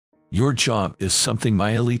Your job is something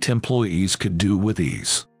my elite employees could do with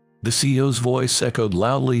ease." The CEO's voice echoed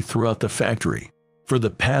loudly throughout the factory. For the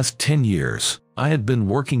past 10 years, I had been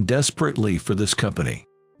working desperately for this company.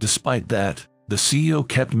 Despite that, the CEO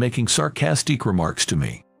kept making sarcastic remarks to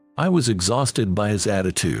me. I was exhausted by his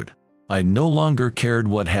attitude. I no longer cared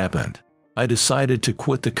what happened. I decided to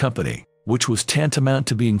quit the company, which was tantamount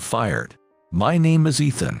to being fired. My name is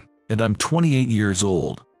Ethan, and I'm 28 years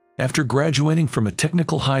old. After graduating from a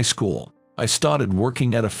technical high school, I started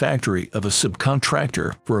working at a factory of a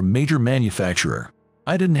subcontractor for a major manufacturer.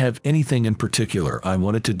 I didn't have anything in particular I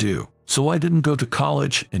wanted to do, so I didn't go to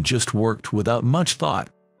college and just worked without much thought.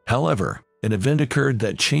 However, an event occurred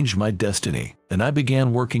that changed my destiny, and I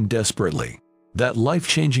began working desperately. That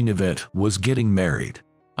life-changing event was getting married.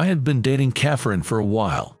 I had been dating Catherine for a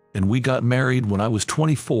while, and we got married when I was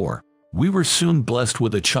 24. We were soon blessed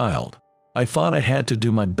with a child. I thought I had to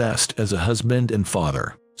do my best as a husband and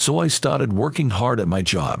father, so I started working hard at my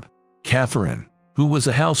job. Catherine, who was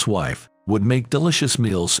a housewife, would make delicious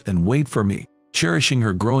meals and wait for me, cherishing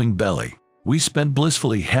her growing belly. We spent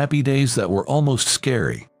blissfully happy days that were almost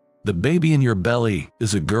scary. "The baby in your belly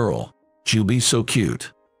is a girl. She'll be so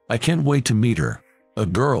cute. I can't wait to meet her. A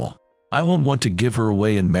girl. I won't want to give her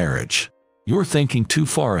away in marriage." "You're thinking too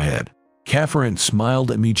far ahead." Catherine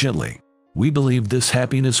smiled at me gently. We believed this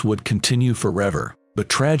happiness would continue forever, but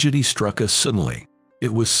tragedy struck us suddenly.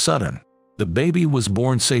 It was sudden. The baby was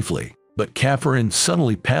born safely, but Catherine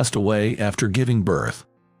suddenly passed away after giving birth.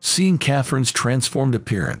 Seeing Catherine's transformed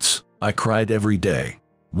appearance, I cried every day.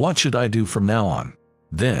 What should I do from now on?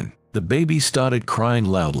 Then, the baby started crying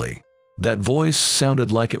loudly. That voice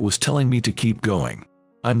sounded like it was telling me to keep going.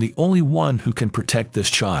 I'm the only one who can protect this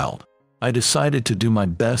child. I decided to do my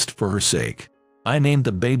best for her sake. I named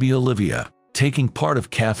the baby Olivia, taking part of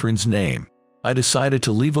Catherine's name. I decided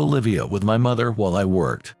to leave Olivia with my mother while I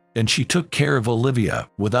worked, and she took care of Olivia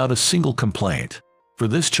without a single complaint. For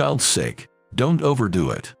this child's sake, don't overdo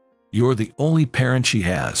it. You're the only parent she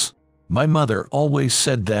has. My mother always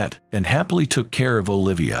said that and happily took care of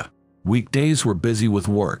Olivia. Weekdays were busy with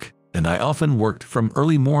work, and I often worked from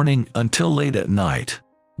early morning until late at night.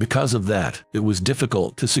 Because of that, it was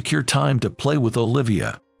difficult to secure time to play with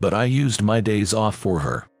Olivia, but I used my days off for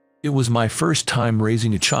her. It was my first time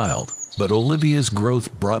raising a child, but Olivia's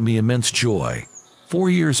growth brought me immense joy. 4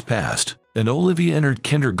 years passed, and Olivia entered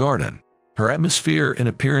kindergarten. Her atmosphere and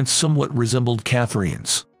appearance somewhat resembled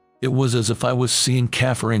Catherine's. It was as if I was seeing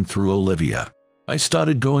Catherine through Olivia. I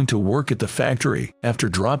started going to work at the factory after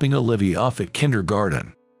dropping Olivia off at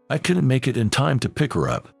kindergarten. I couldn't make it in time to pick her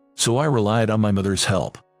up, so I relied on my mother's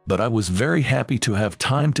help, but I was very happy to have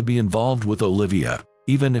time to be involved with Olivia,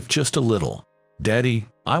 even if just a little. Daddy,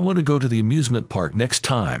 I want to go to the amusement park next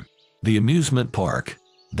time. The amusement park?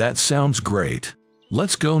 That sounds great.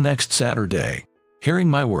 Let's go next Saturday. Hearing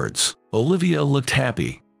my words, Olivia looked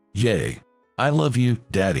happy. Yay. I love you,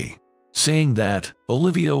 Daddy. Saying that,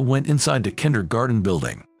 Olivia went inside the kindergarten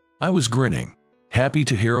building. I was grinning, happy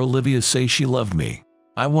to hear Olivia say she loved me.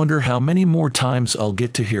 I wonder how many more times I'll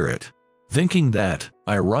get to hear it. Thinking that,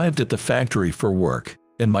 I arrived at the factory for work,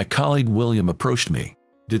 and my colleague William approached me.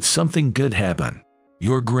 Did something good happen?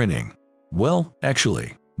 You're grinning. Well,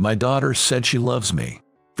 actually, my daughter said she loves me.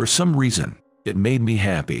 For some reason, it made me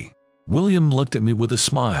happy. William looked at me with a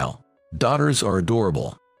smile. Daughters are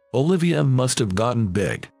adorable. Olivia must have gotten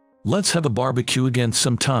big. Let's have a barbecue again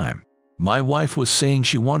sometime. My wife was saying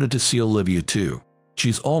she wanted to see Olivia too.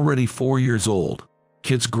 She's already 4 years old.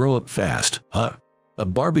 Kids grow up fast, huh? A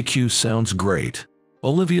barbecue sounds great.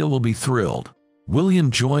 Olivia will be thrilled.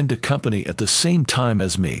 William joined the company at the same time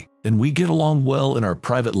as me, and we get along well in our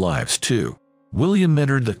private lives too. William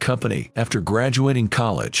entered the company after graduating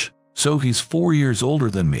college, so he's 4 years older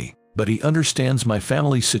than me, but he understands my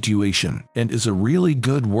family situation and is a really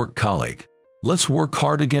good work colleague. Let's work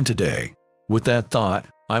hard again today. With that thought,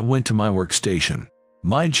 I went to my workstation.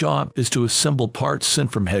 My job is to assemble parts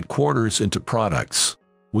sent from headquarters into products.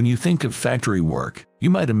 When you think of factory work, you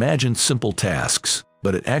might imagine simple tasks,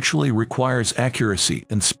 but it actually requires accuracy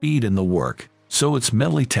and speed in the work, so it's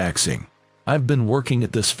mentally taxing. I've been working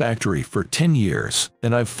at this factory for 10 years,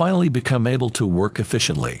 and I've finally become able to work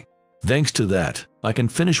efficiently. Thanks to that, I can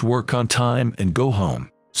finish work on time and go home,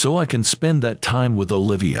 so I can spend that time with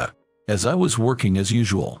Olivia. As I was working as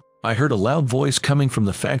usual, I heard a loud voice coming from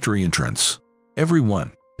the factory entrance.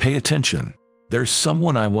 Everyone, pay attention. There's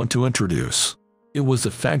someone I want to introduce. It was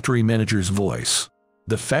the factory manager's voice.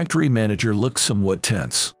 The factory manager looked somewhat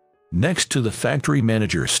tense. Next to the factory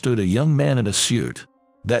manager stood a young man in a suit.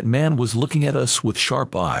 That man was looking at us with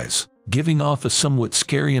sharp eyes, giving off a somewhat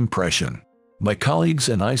scary impression. My colleagues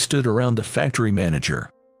and I stood around the factory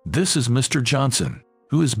manager. This is Mr. Johnson,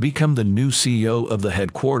 who has become the new CEO of the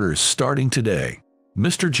headquarters starting today.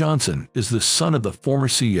 Mr. Johnson is the son of the former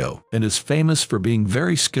CEO and is famous for being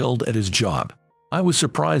very skilled at his job. I was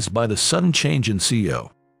surprised by the sudden change in CEO.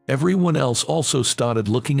 Everyone else also started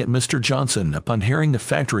looking at Mr. Johnson upon hearing the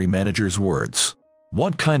factory manager's words.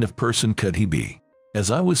 What kind of person could he be? As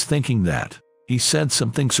I was thinking that, he said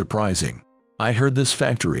something surprising. I heard this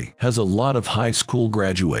factory has a lot of high school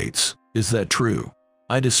graduates. Is that true?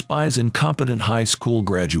 I despise incompetent high school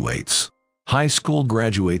graduates. High school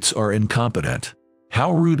graduates are incompetent.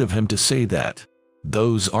 How rude of him to say that.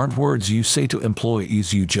 Those aren't words you say to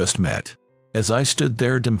employees you just met. As I stood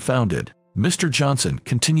there dumbfounded, Mr. Johnson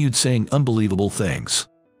continued saying unbelievable things.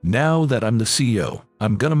 Now that I'm the CEO,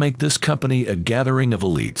 I'm gonna make this company a gathering of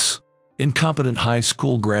elites. Incompetent high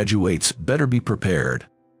school graduates better be prepared.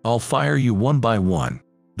 I'll fire you one by one.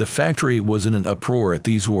 The factory was in an uproar at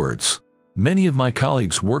these words. Many of my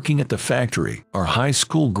colleagues working at the factory are high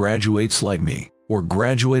school graduates like me, or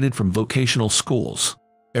graduated from vocational schools.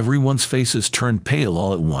 Everyone's faces turned pale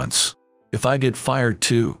all at once. If I get fired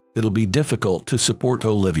too, it'll be difficult to support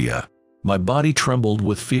Olivia. My body trembled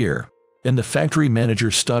with fear, and the factory manager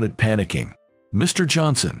started panicking. Mr.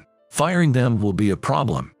 Johnson, firing them will be a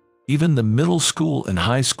problem. Even the middle school and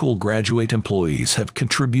high school graduate employees have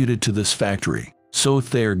contributed to this factory, so if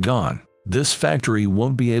they are gone, this factory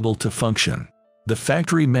won't be able to function. The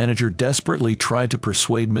factory manager desperately tried to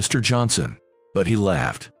persuade Mr. Johnson, but he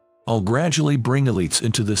laughed. I'll gradually bring elites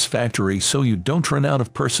into this factory so you don't run out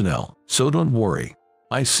of personnel, so don't worry.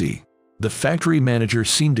 I see. The factory manager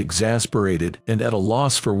seemed exasperated and at a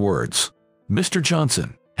loss for words. Mr.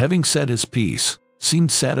 Johnson, having said his piece,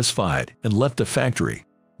 seemed satisfied and left the factory.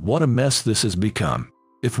 What a mess this has become.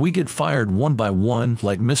 If we get fired one by one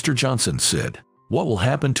like Mr. Johnson said, what will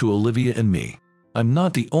happen to Olivia and me? I'm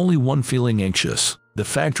not the only one feeling anxious. The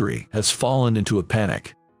factory has fallen into a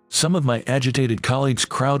panic. Some of my agitated colleagues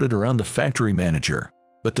crowded around the factory manager,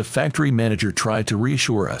 but the factory manager tried to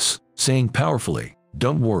reassure us, saying powerfully,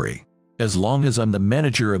 "Don't worry. As long as I'm the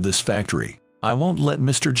manager of this factory, I won't let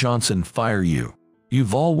Mr. Johnson fire you.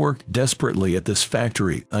 You've all worked desperately at this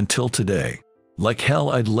factory until today. Like hell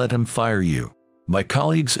I'd let him fire you." My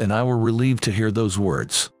colleagues and I were relieved to hear those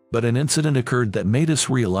words, but an incident occurred that made us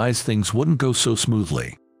realize things wouldn't go so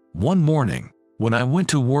smoothly. One morning, when I went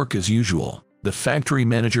to work as usual, the factory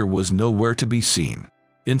manager was nowhere to be seen.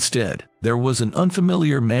 Instead, there was an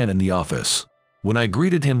unfamiliar man in the office. When I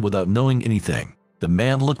greeted him without knowing anything, the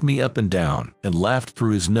man looked me up and down and laughed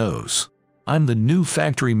through his nose. "I'm the new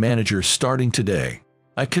factory manager starting today."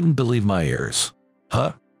 I couldn't believe my ears.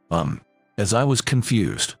 "Huh? As I was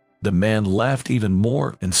confused, the man laughed even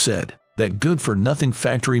more and said, "That good-for-nothing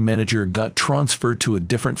factory manager got transferred to a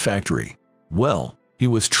different factory." Well, he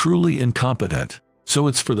was truly incompetent, so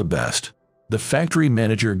it's for the best. The factory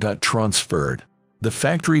manager got transferred. The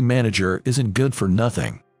factory manager isn't good for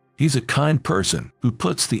nothing. He's a kind person who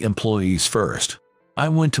puts the employees first. I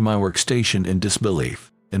went to my workstation in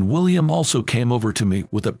disbelief, and William also came over to me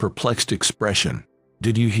with a perplexed expression.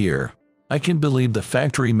 "Did you hear? I can't believe the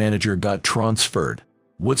factory manager got transferred.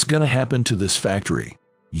 What's gonna happen to this factory?"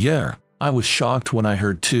 "Yeah, I was shocked when I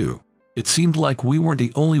heard too. It seemed like we weren't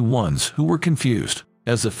the only ones who were confused,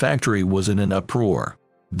 as the factory was in an uproar."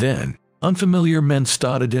 Then, unfamiliar men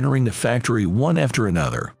started entering the factory one after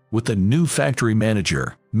another, with the new factory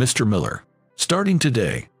manager, Mr. Miller. "Starting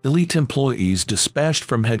today, elite employees dispatched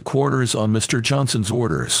from headquarters on Mr. Johnson's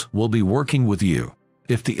orders will be working with you.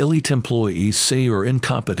 If the elite employees say you're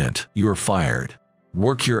incompetent, you're fired.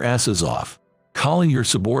 Work your asses off. Calling your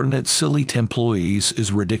subordinates elite employees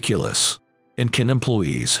is ridiculous. And can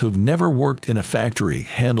employees who've never worked in a factory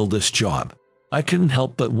handle this job?" I couldn't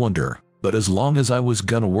help but wonder, but as long as I was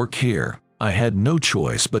gonna work here, I had no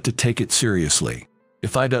choice but to take it seriously.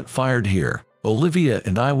 If I got fired here, Olivia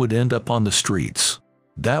and I would end up on the streets.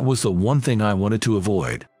 That was the one thing I wanted to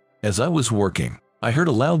avoid. As I was working, I heard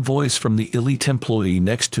a loud voice from the elite employee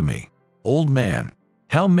next to me. "Old man,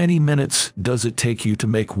 how many minutes does it take you to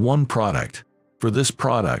make one product? For this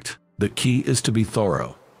product, the key is to be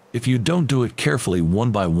thorough. If you don't do it carefully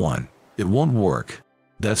one by one, it won't work."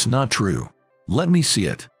 "That's not true. Let me see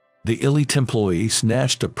it." The elite employee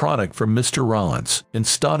snatched a product from Mr. Rollins and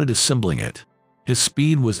started assembling it. His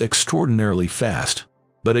speed was extraordinarily fast,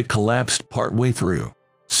 but it collapsed partway through.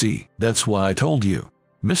 "See, that's why I told you."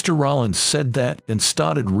 Mr. Rollins said that and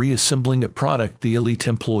started reassembling a product the elite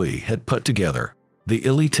employee had put together. The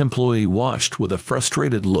elite employee watched with a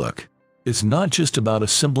frustrated look. It's not just about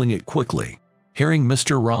assembling it quickly. Hearing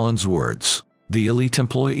Mr. Rollins' words, the elite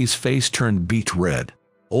employee's face turned beet red.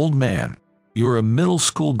 "Old man, you're a middle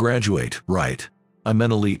school graduate, right? I'm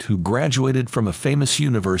an elite who graduated from a famous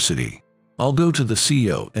university. I'll go to the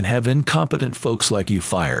CEO and have incompetent folks like you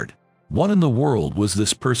fired. What in the world was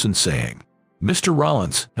this person saying? Mr.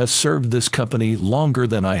 Rollins has served this company longer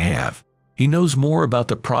than I have. He knows more about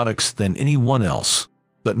the products than anyone else.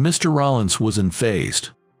 But Mr. Rollins was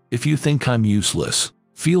unfazed. If you think I'm useless,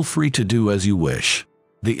 feel free to do as you wish.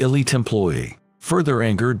 The elite employee, further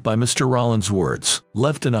angered by Mr. Rollins' words,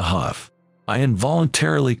 left in a huff. I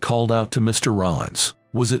involuntarily called out to Mr. Rollins,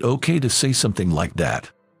 "Was it okay to say something like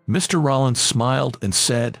that?" Mr. Rollins smiled and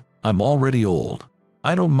said, "I'm already old.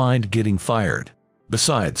 I don't mind getting fired.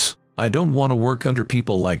 Besides, I don't want to work under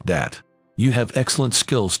people like that. You have excellent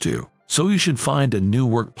skills too, so you should find a new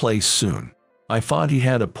workplace soon." I thought he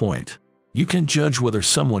had a point. You can judge whether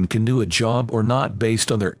someone can do a job or not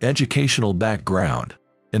based on their educational background.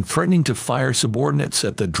 And threatening to fire subordinates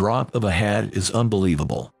at the drop of a hat is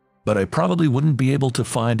unbelievable. But I probably wouldn't be able to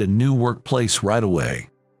find a new workplace right away.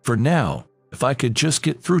 For now, if I could just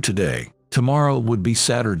get through today, tomorrow would be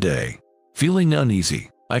Saturday. Feeling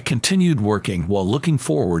uneasy, I continued working while looking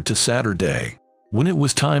forward to Saturday. When it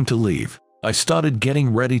was time to leave, I started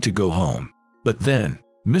getting ready to go home. But then,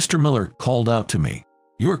 Mr. Miller called out to me,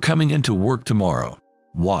 "You're coming into work tomorrow."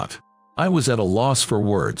 What? I was at a loss for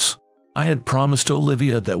words. I had promised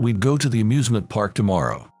Olivia that we'd go to the amusement park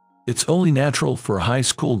tomorrow. It's only natural for a high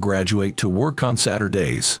school graduate to work on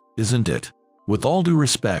Saturdays, isn't it? With all due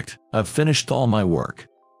respect, I've finished all my work.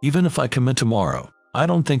 Even if I come in tomorrow, I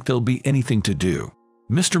don't think there'll be anything to do.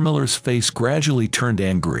 Mr. Miller's face gradually turned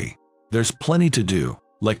angry. There's plenty to do,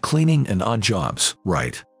 like cleaning and odd jobs,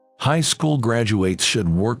 right? High school graduates should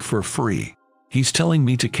work for free. He's telling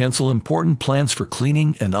me to cancel important plans for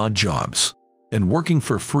cleaning and odd jobs. And working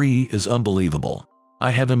for free is unbelievable.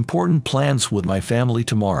 I have important plans with my family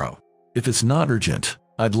tomorrow. If it's not urgent,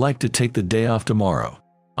 I'd like to take the day off tomorrow.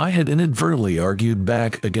 I had inadvertently argued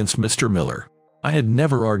back against Mr. Miller. I had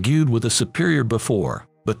never argued with a superior before,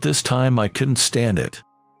 but this time I couldn't stand it.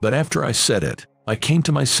 But after I said it, I came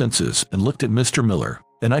to my senses and looked at Mr. Miller,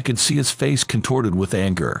 and I could see his face contorted with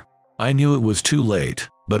anger. I knew it was too late,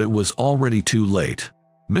 but it was already too late.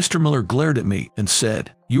 Mr. Miller glared at me and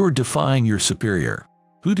said, "You're defying your superior.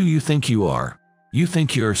 Who do you think you are? You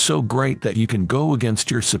think you're so great that you can go against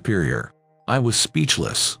your superior." I was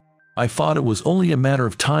speechless. I thought it was only a matter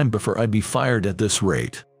of time before I'd be fired at this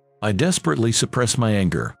rate. I desperately suppressed my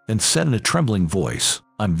anger and said in a trembling voice,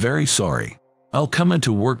 "I'm very sorry. I'll come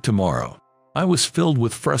into work tomorrow." I was filled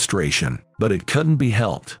with frustration, but it couldn't be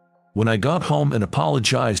helped. When I got home and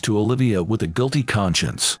apologized to Olivia with a guilty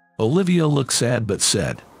conscience, Olivia looked sad but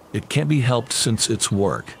said, "It can't be helped since it's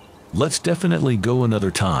work. Let's definitely go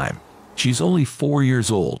another time." She's only 4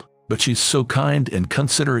 years old, but she's so kind and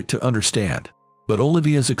considerate to understand. But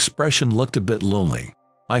Olivia's expression looked a bit lonely.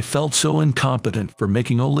 I felt so incompetent for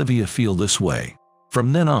making Olivia feel this way.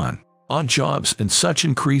 From then on, odd jobs and such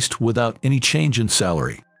increased without any change in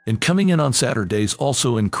salary, and coming in on Saturdays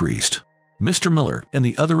also increased. Mr. Miller and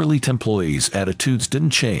the other elite employees' attitudes didn't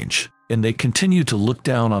change, and they continued to look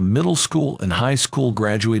down on middle school and high school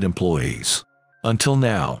graduate employees. Until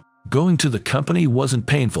now, going to the company wasn't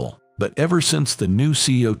painful, but ever since the new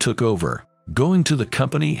CEO took over, going to the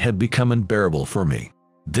company had become unbearable for me.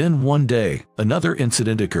 Then one day, another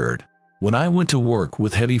incident occurred. When I went to work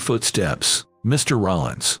with heavy footsteps, Mr.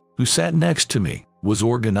 Rollins, who sat next to me, was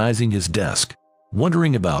organizing his desk.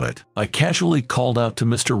 Wondering about it, I casually called out to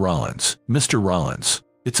Mr. Rollins, "Mr. Rollins,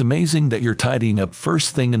 it's amazing that you're tidying up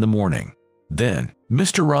first thing in the morning." Then,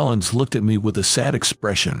 Mr. Rollins looked at me with a sad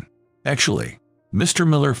expression. "Actually, Mr.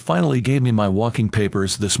 Miller finally gave me my walking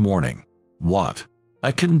papers this morning." What?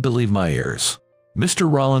 I couldn't believe my ears.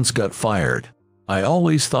 Mr. Rollins got fired. I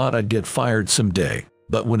always thought I'd get fired someday,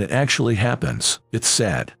 but when it actually happens, it's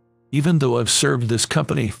sad. Even though I've served this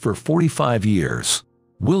company for 45 years.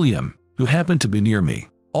 William, who happened to be near me,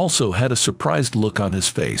 also had a surprised look on his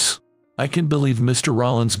face. I can't believe Mr.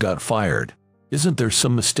 Rollins got fired. Isn't there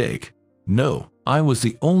some mistake? No, I was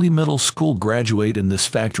the only middle school graduate in this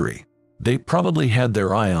factory. They probably had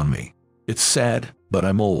their eye on me. It's sad, but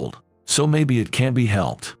I'm old, so maybe it can't be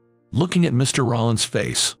helped. Looking at Mr. Rollins'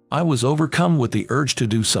 face, I was overcome with the urge to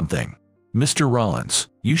do something. "Mr. Rollins,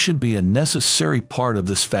 you should be a necessary part of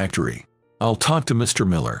this factory. I'll talk to Mr.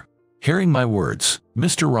 Miller." Hearing my words,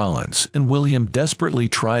 Mr. Rollins and William desperately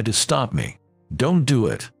tried to stop me. "Don't do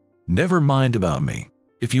it. Never mind about me.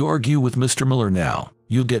 If you argue with Mr. Miller now,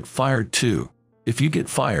 you'll get fired too. If you get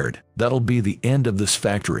fired, that'll be the end of this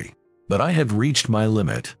factory." But I had reached my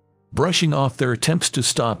limit. Brushing off their attempts to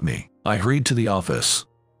stop me, I hurried to the office.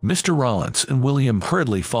 Mr. Rollins and William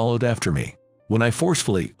hurriedly followed after me. When I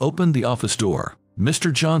forcefully opened the office door,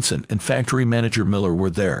 Mr. Johnson and factory manager Miller were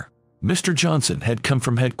there. Mr. Johnson had come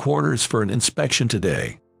from headquarters for an inspection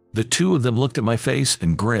today. The two of them looked at my face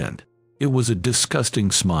and grinned. It was a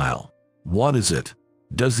disgusting smile. What is it?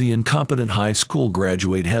 Does the incompetent high school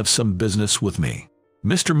graduate have some business with me?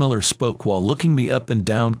 Mr. Miller spoke while looking me up and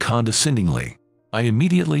down condescendingly. I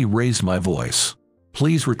immediately raised my voice.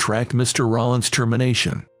 Please retract Mr. Rollins'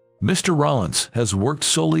 termination. Mr. Rollins has worked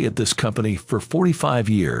solely at this company for 45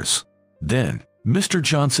 years. Then, Mr.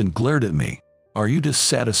 Johnson glared at me. Are you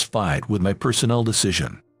dissatisfied with my personnel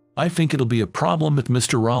decision? I think it'll be a problem if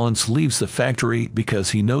Mr. Rollins leaves the factory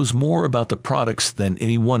because he knows more about the products than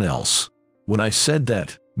anyone else. When I said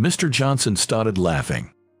that, Mr. Johnson started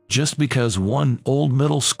laughing. Just because one old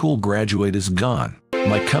middle school graduate is gone,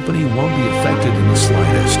 my company won't be affected in the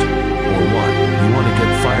slightest. Or what, you want to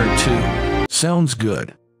get fired too? Sounds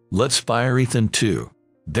good. Let's fire Ethan too.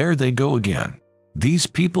 There they go again. These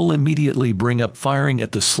people immediately bring up firing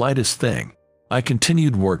at the slightest thing. I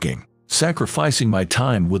continued working, sacrificing my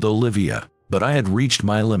time with Olivia, but I had reached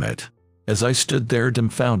my limit. As I stood there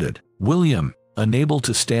dumbfounded, William, unable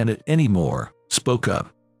to stand it anymore, spoke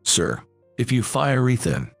up. Sir, if you fire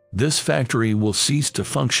Ethan, this factory will cease to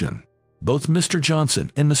function. Both Mr.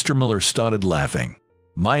 Johnson and Mr. Miller started laughing.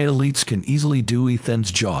 My elites can easily do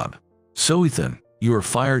Ethan's job. So Ethan, you are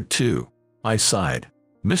fired too. I sighed.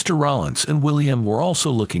 Mr. Rollins and William were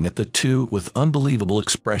also looking at the two with unbelievable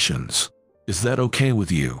expressions. Is that okay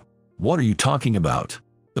with you? What are you talking about?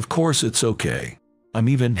 Of course it's okay. I'm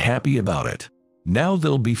even happy about it. Now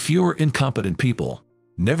there'll be fewer incompetent people.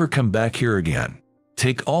 Never come back here again.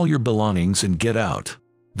 Take all your belongings and get out.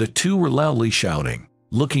 The two were loudly shouting,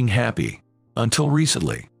 looking happy. Until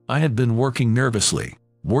recently, I had been working nervously,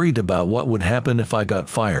 worried about what would happen if I got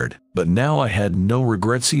fired, but now I had no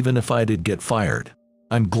regrets even if I did get fired.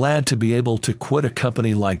 I'm glad to be able to quit a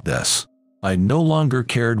company like this. I no longer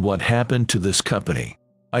cared what happened to this company.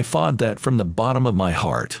 I thought that from the bottom of my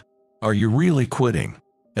heart. Are you really quitting?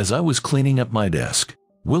 As I was cleaning up my desk,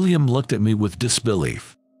 William looked at me with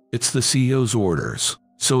disbelief. It's the CEO's orders,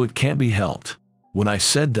 so it can't be helped. When I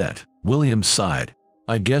said that, William sighed.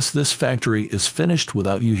 I guess this factory is finished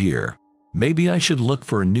without you here. Maybe I should look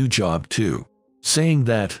for a new job too. Saying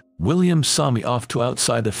that, William saw me off to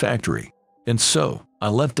outside the factory. And so, I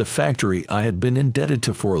left the factory I had been indebted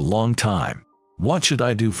to for a long time. What should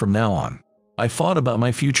I do from now on? I thought about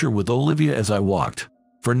my future with Olivia as I walked.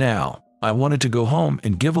 For now, I wanted to go home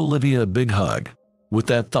and give Olivia a big hug. With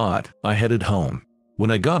that thought, I headed home.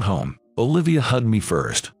 When I got home, Olivia hugged me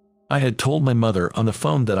first. I had told my mother on the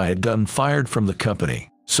phone that I had gotten fired from the company,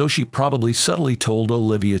 so she probably subtly told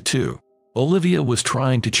Olivia too. Olivia was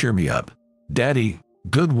trying to cheer me up. Daddy,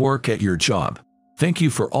 good work at your job. Thank you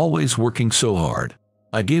for always working so hard.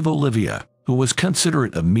 I gave Olivia, who was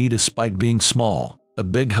considerate of me despite being small, a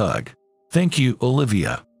big hug. Thank you,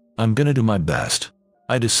 Olivia. I'm gonna do my best.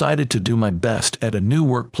 I decided to do my best at a new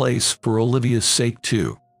workplace for Olivia's sake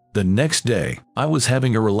too. The next day, I was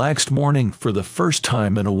having a relaxed morning for the first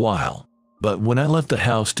time in a while. But when I left the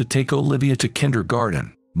house to take Olivia to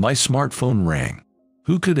kindergarten, my smartphone rang.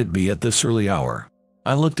 Who could it be at this early hour?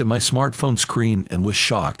 I looked at my smartphone screen and was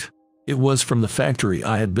shocked. It was from the factory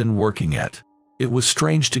I had been working at. It was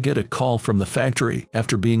strange to get a call from the factory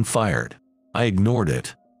after being fired. I ignored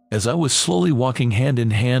it. As I was slowly walking hand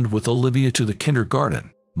in hand with Olivia to the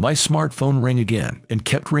kindergarten, my smartphone rang again and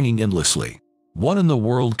kept ringing endlessly. What in the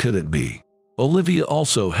world could it be? Olivia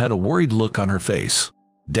also had a worried look on her face.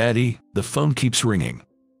 Daddy, the phone keeps ringing.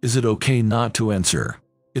 Is it okay not to answer?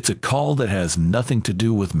 It's a call that has nothing to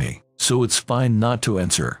do with me, so it's fine not to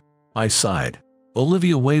answer. I sighed.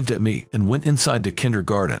 Olivia waved at me and went inside the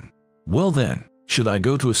kindergarten. Well then, should I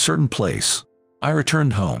go to a certain place? I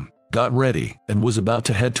returned home, got ready, and was about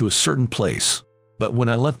to head to a certain place. But when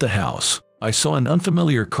I left the house, I saw an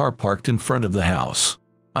unfamiliar car parked in front of the house.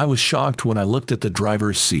 I was shocked when I looked at the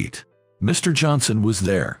driver's seat. Mr. Johnson was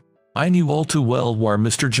there. I knew all too well why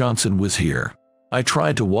Mr. Johnson was here. I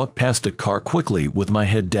tried to walk past the car quickly with my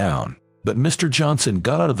head down, but Mr. Johnson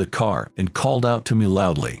got out of the car and called out to me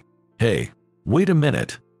loudly. Hey, wait a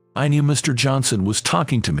minute. I knew Mr. Johnson was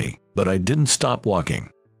talking to me, but I didn't stop walking.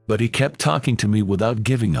 But he kept talking to me without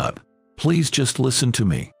giving up. Please just listen to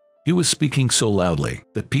me. He was speaking so loudly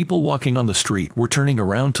that people walking on the street were turning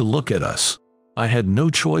around to look at us. I had no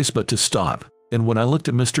choice but to stop, and when I looked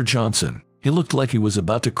at Mr. Johnson, he looked like he was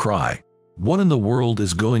about to cry. What in the world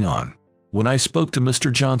is going on? When I spoke to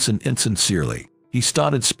Mr. Johnson insincerely, he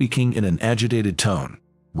started speaking in an agitated tone.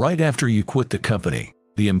 Right after you quit the company,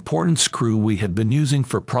 the important screw we had been using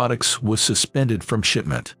for products was suspended from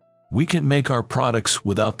shipment. We can't make our products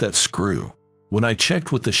without that screw. When I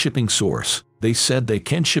checked with the shipping source, They said they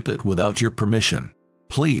can't ship it without your permission.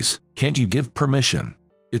 Please, can't you give permission?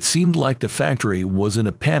 It seemed like the factory was in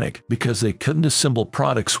a panic because they couldn't assemble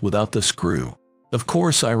products without the screw. Of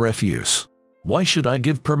course I refuse. Why should I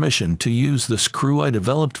give permission to use the screw I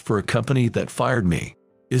developed for a company that fired me?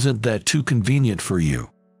 Isn't that too convenient for you?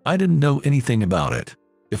 I didn't know anything about it.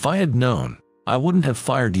 If I had known, I wouldn't have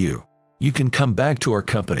fired you. You can come back to our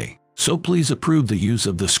company, so please approve the use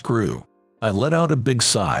of the screw. I let out a big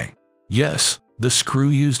sigh. Yes, the screw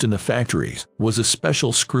used in the factories was a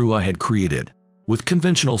special screw I had created. With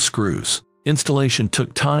conventional screws, installation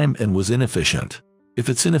took time and was inefficient. If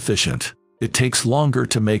it's inefficient, it takes longer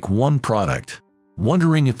to make one product.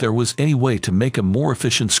 Wondering if there was any way to make a more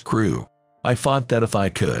efficient screw, I thought that if I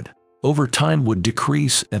could, overtime would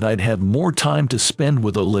decrease and I'd have more time to spend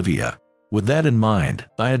with Olivia. With that in mind,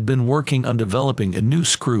 I had been working on developing a new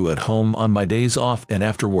screw at home on my days off and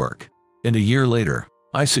after work. And a year later,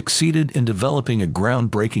 I succeeded in developing a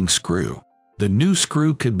groundbreaking screw. The new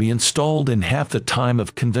screw could be installed in half the time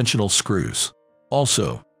of conventional screws.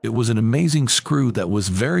 Also, it was an amazing screw that was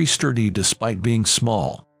very sturdy despite being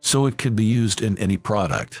small, so it could be used in any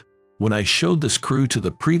product. When I showed the screw to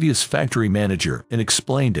the previous factory manager and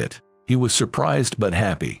explained it, he was surprised but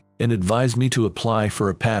happy and advised me to apply for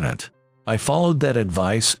a patent. I followed that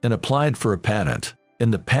advice and applied for a patent,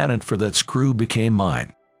 and the patent for that screw became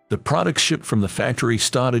mine. The products shipped from the factory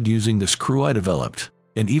started using the screw I developed,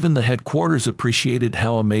 and even the headquarters appreciated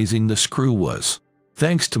how amazing the screw was.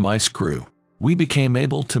 Thanks to my screw, we became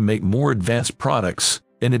able to make more advanced products,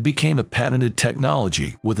 and it became a patented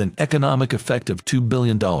technology with an economic effect of $2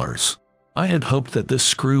 billion. I had hoped that this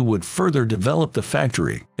screw would further develop the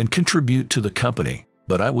factory and contribute to the company,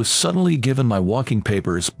 but I was suddenly given my walking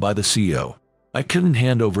papers by the CEO. I couldn't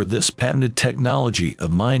hand over this patented technology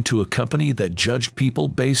of mine to a company that judged people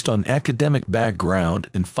based on academic background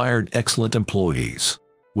and fired excellent employees.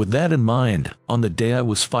 With that in mind, on the day I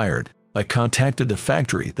was fired, I contacted the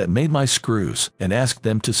factory that made my screws and asked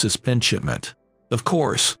them to suspend shipment. Of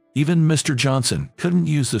course, even Mr. Johnson couldn't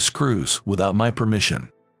use the screws without my permission.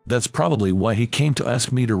 That's probably why he came to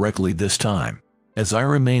ask me directly this time. As I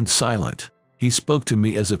remained silent, he spoke to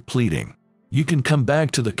me as if pleading. You can come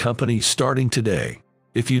back to the company starting today.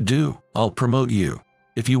 If you do, I'll promote you.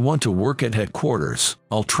 If you want to work at headquarters,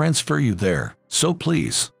 I'll transfer you there, so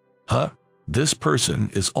please. Huh? This person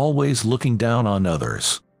is always looking down on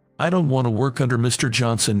others. I don't want to work under Mr.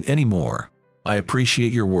 Johnson anymore. I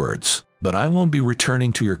appreciate your words, but I won't be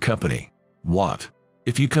returning to your company. What?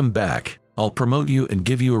 If you come back, I'll promote you and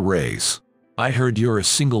give you a raise. I heard you're a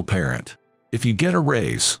single parent. If you get a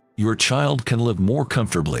raise, your child can live more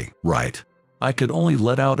comfortably, right? I could only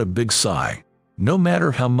let out a big sigh. No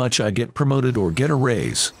matter how much I get promoted or get a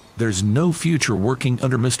raise, there's no future working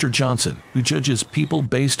under Mr. Johnson, who judges people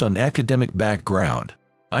based on academic background.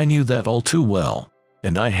 I knew that all too well,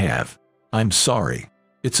 and I have. I'm sorry.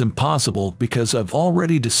 It's impossible because I've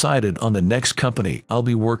already decided on the next company I'll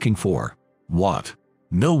be working for. What?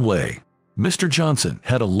 No way. Mr. Johnson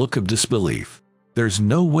had a look of disbelief. There's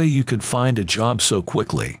no way you could find a job so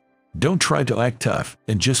quickly. Don't try to act tough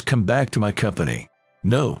and just come back to my company.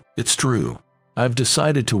 No, it's true. I've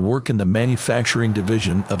decided to work in the manufacturing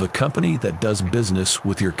division of a company that does business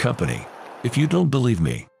with your company. If you don't believe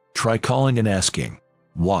me, try calling and asking.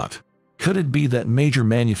 What? Could it be that major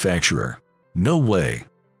manufacturer? No way.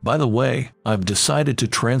 By the way, I've decided to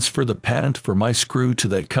transfer the patent for my screw to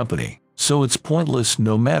that company, so it's pointless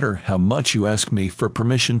no matter how much you ask me for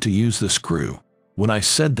permission to use the screw. When I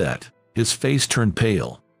said that, his face turned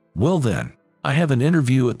pale. Well then, I have an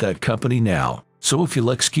interview at that company now, so if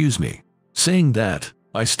you'll excuse me. Saying that,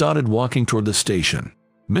 I started walking toward the station.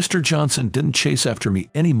 Mr. Johnson didn't chase after me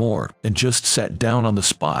anymore and just sat down on the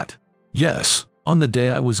spot. Yes, on the day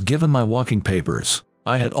I was given my walking papers,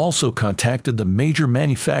 I had also contacted the major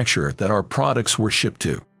manufacturer that our products were shipped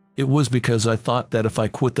to. It was because I thought that if I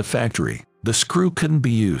quit the factory, the screw couldn't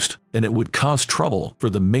be used and it would cause trouble for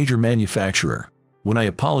the major manufacturer. When I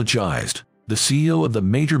apologized, the CEO of the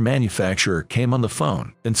major manufacturer came on the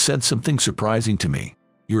phone and said something surprising to me.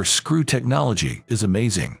 Your screw technology is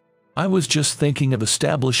amazing. I was just thinking of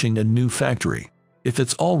establishing a new factory. If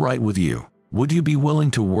it's all right with you, would you be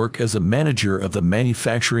willing to work as a manager of the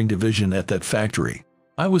manufacturing division at that factory?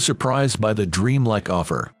 I was surprised by the dream-like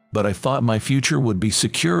offer, but I thought my future would be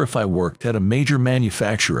secure if I worked at a major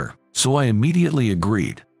manufacturer, so I immediately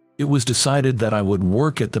agreed. It was decided that I would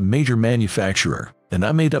work at the major manufacturer, and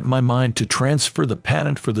I made up my mind to transfer the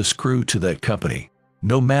patent for the screw to that company.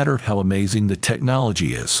 No matter how amazing the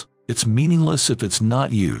technology is, it's meaningless if it's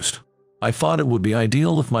not used. I thought it would be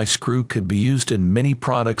ideal if my screw could be used in many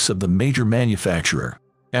products of the major manufacturer.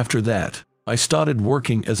 After that, I started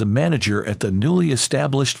working as a manager at the newly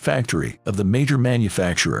established factory of the major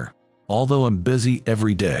manufacturer. Although I'm busy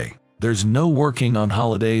every day, there's no working on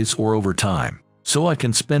holidays or overtime, so I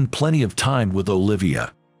can spend plenty of time with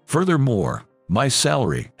Olivia. Furthermore, my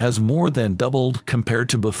salary has more than doubled compared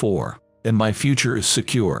to before, and my future is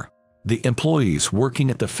secure. The employees working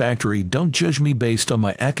at the factory don't judge me based on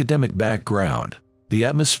my academic background. The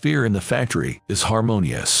atmosphere in the factory is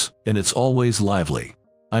harmonious, and it's always lively.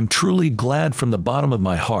 I'm truly glad from the bottom of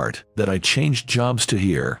my heart that I changed jobs to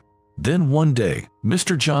here. Then one day,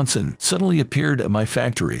 Mr. Johnson suddenly appeared at my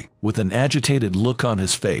factory with an agitated look on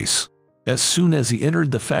his face. As soon as he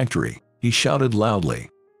entered the factory, he shouted loudly,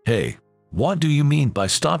 "Hey, what do you mean by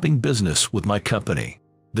stopping business with my company?"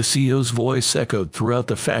 The CEO's voice echoed throughout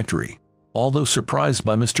the factory. Although surprised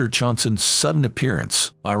by Mr. Johnson's sudden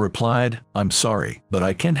appearance, I replied, "I'm sorry, but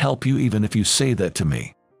I can't help you even if you say that to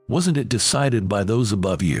me. Wasn't it decided by those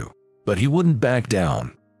above you?" But he wouldn't back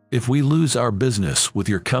down. "If we lose our business with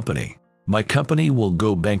your company, my company will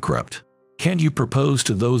go bankrupt. Can't you propose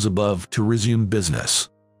to those above to resume business?"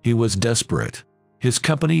 He was desperate. His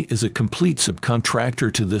company is a complete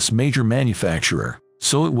subcontractor to this major manufacturer,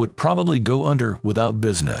 so it would probably go under without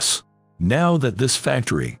business. Now that this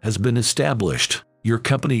factory has been established, your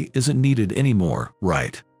company isn't needed anymore,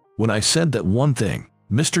 right? When I said that one thing,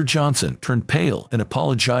 Mr. Johnson turned pale and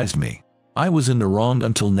apologized me. I was in the wrong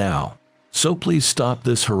until now. So please stop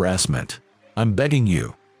this harassment. I'm begging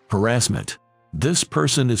you. Harassment. This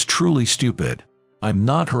person is truly stupid. I'm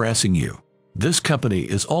not harassing you. This company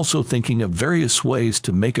is also thinking of various ways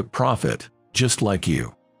to make a profit, just like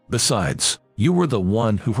you. Besides, you were the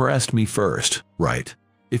one who harassed me first, right?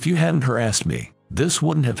 If you hadn't harassed me, this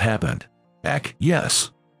wouldn't have happened.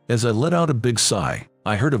 Yes. As I let out a big sigh,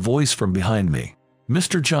 I heard a voice from behind me.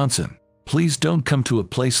 "Mr. Johnson, please don't come to a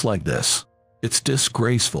place like this. It's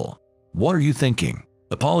disgraceful. What are you thinking?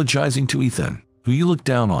 Apologizing to Ethan, who you look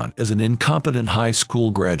down on as an incompetent high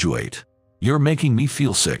school graduate? You're making me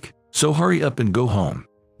feel sick, so hurry up and go home."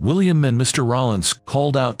 William and Mr. Rollins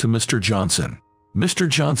called out to Mr. Johnson. Mr.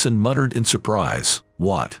 Johnson muttered in surprise,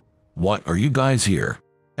 What are you guys here?"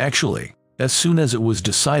 Actually, as soon as it was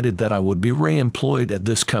decided that I would be re-employed at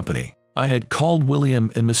this company, I had called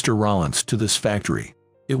William and Mr. Rollins to this factory.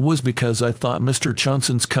 It was because I thought Mr.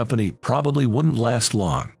 Johnson's company probably wouldn't last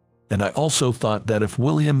long. And I also thought that if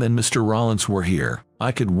William and Mr. Rollins were here,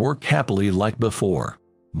 I could work happily like before.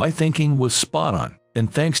 My thinking was spot on,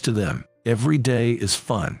 and thanks to them, every day is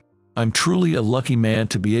fun. I'm truly a lucky man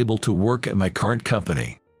to be able to work at my current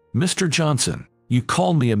company. Mr. Johnson, you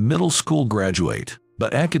call me a middle school graduate,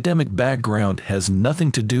 but academic background has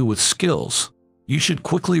nothing to do with skills. You should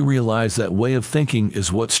quickly realize that way of thinking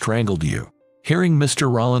is what strangled you. Hearing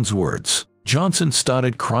Mr. Rollins' words, Johnson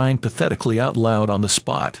started crying pathetically out loud on the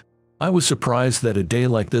spot. I was surprised that a day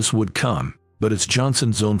like this would come, but it's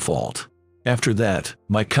Johnson's own fault. After that,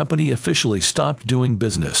 my company officially stopped doing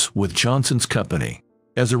business with Johnson's company.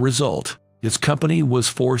 As a result, his company was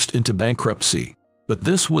forced into bankruptcy, but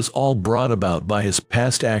this was all brought about by his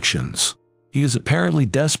past actions. He is apparently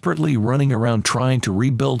desperately running around trying to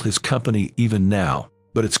rebuild his company even now,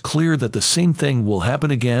 but it's clear that the same thing will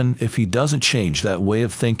happen again if he doesn't change that way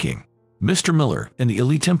of thinking. Mr. Miller and the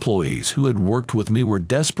elite employees who had worked with me were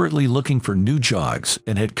desperately looking for new jobs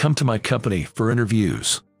and had come to my company for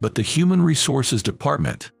interviews, but the Human Resources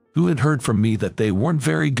Department, who had heard from me that they weren't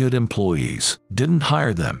very good employees, didn't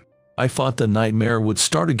hire them. I thought the nightmare would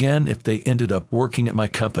start again if they ended up working at my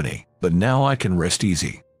company, but now I can rest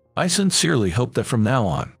easy. I sincerely hope that from now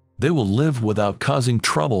on, they will live without causing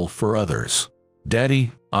trouble for others.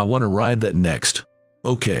 Daddy, I want to ride that next.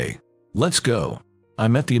 Okay, let's go.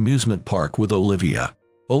 I'm at the amusement park with Olivia.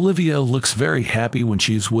 Olivia looks very happy when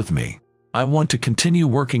she's with me. I want to continue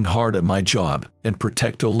working hard at my job and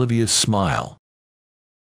protect Olivia's smile.